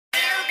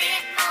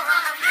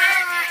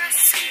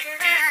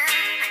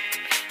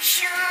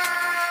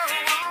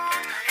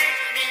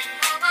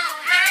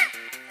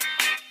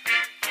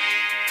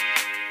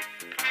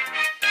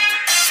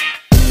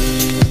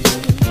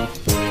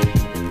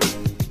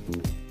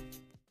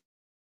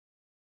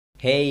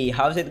Hey,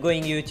 how's it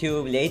going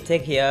YouTube?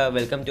 LateTech here.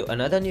 Welcome to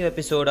another new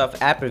episode of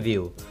App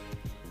Review.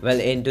 Well,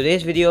 in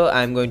today's video,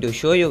 I'm going to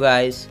show you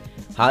guys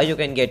how you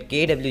can get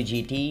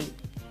KWGT.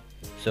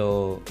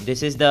 So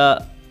this is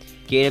the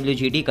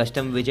KWGT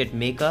custom widget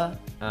maker.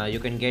 You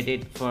can get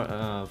it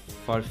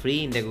for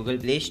free in the Google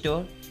Play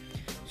Store.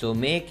 So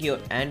make your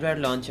Android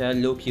launcher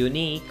look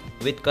unique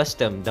with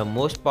Kustom, the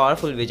most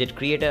powerful widget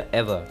creator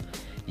ever.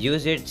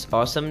 Use its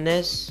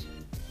awesomeness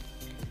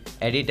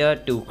editor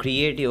to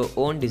create your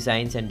own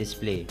designs and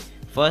display.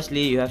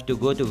 Firstly, you have to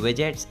go to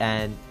widgets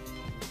and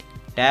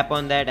tap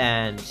on that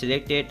and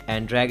select it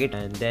and drag it,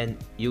 and then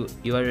you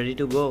are ready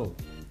to go.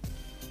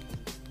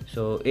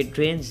 So it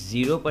drains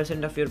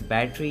 0% of your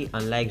battery,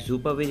 unlike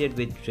Zooper Widget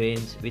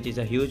which is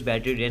a huge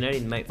battery drainer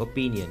in my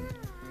opinion.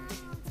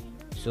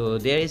 So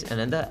there is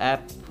another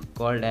app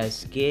called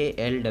as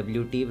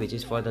KWGT, which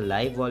is for the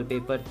live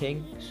wallpaper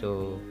thing.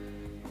 So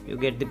you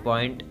get the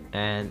point,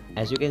 and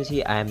as you can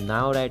see, I am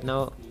right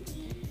now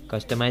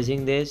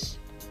customizing this.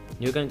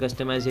 You can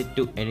customize it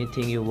to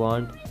anything you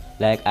want,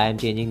 like I am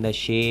changing the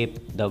shape,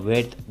 the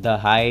width, the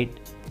height,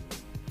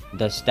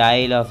 the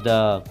style of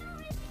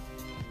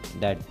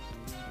that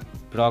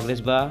progress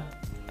bar,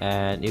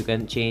 and you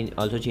can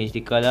also change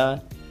the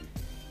color,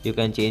 you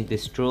can change the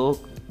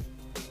stroke,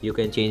 you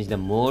can change the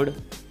mode,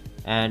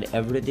 and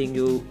everything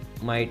you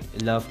might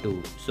love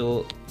to.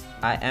 So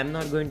I am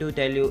not going to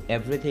tell you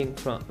everything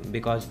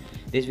because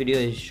this video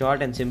is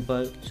short and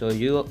simple, so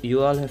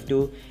you all have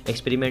to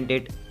experiment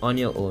it on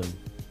your own.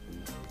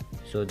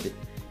 So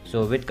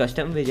with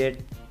custom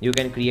widget, you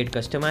can create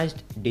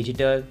customized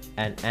digital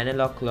and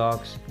analog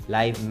clocks,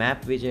 live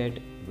map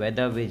widget,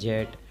 weather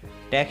widget,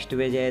 text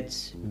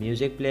widgets,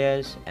 music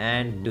players,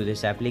 and do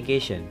this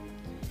application.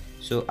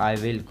 So I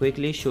will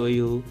quickly show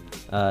you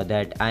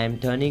that I am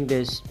turning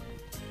this.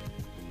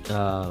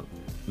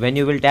 When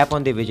you will tap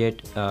on the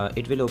widget,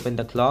 it will open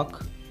the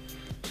clock.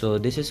 So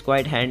this is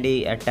quite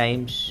handy at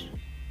times.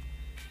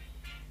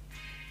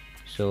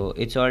 So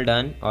it's all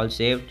done, all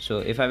saved. So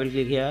if I will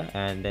click here,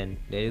 and then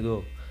there you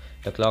go,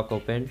 the clock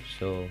opened.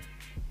 So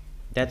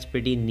that's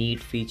pretty neat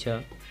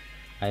feature.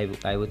 I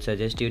would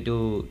suggest you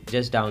to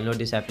just download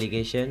this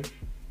application.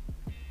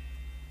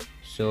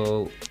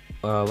 So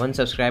one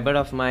subscriber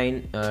of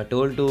mine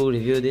told to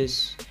review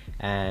this,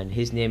 and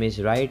his name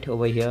is right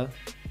over here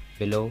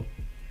below.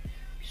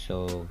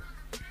 So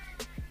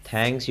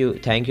thank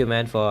you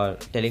man for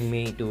telling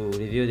me to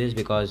review this,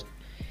 because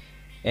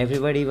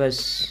everybody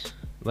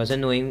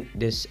wasn't knowing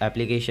this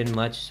application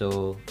much,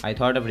 so I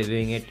thought of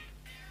reviewing it,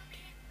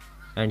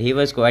 and he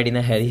was quite in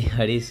a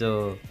hurry,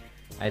 so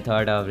I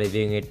thought of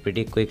reviewing it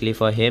pretty quickly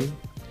for him.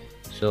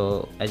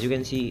 So as you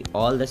can see,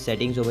 all the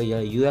settings over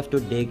here, you have to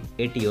dig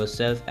it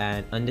yourself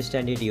and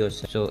understand it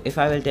yourself. So if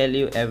I will tell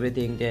you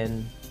everything,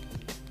 then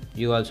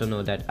you also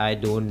know that I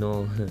don't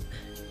know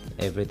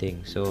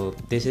everything. So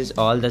this is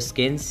all the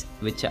skins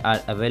which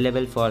are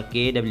available for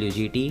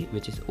KWGT,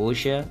 which is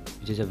OSHA,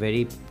 which is a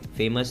very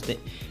famous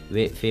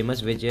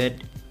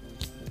widget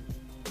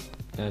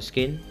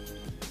skin.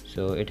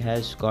 So it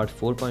has got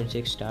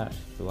 4.6 stars.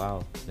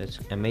 Wow, that's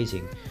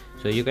amazing.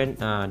 So you can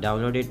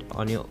download it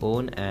on your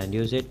own and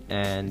use it.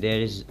 And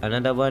there is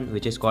another one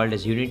which is called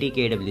as Unity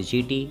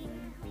KWGT,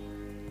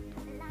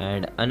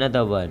 and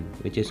another one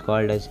which is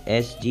called as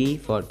SG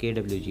for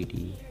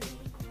KWGT.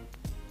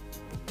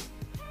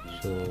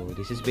 So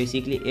this is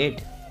basically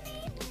it.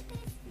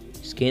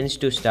 Skins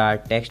to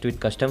start, text with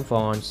custom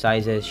fonts,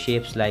 sizes,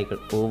 shapes like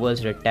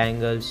ovals,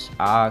 rectangles,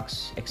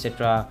 arcs,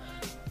 etc.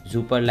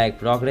 Zooper like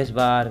progress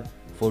bar,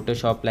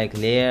 Photoshop like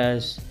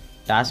layers,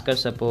 tasker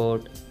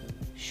support,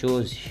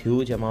 shows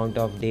huge amount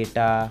of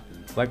data.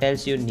 What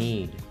else you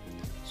need?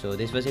 So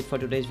this was it for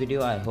today's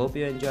video. I hope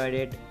you enjoyed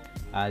it.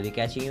 I'll be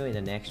catching you in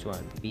the next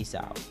one. Peace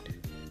out.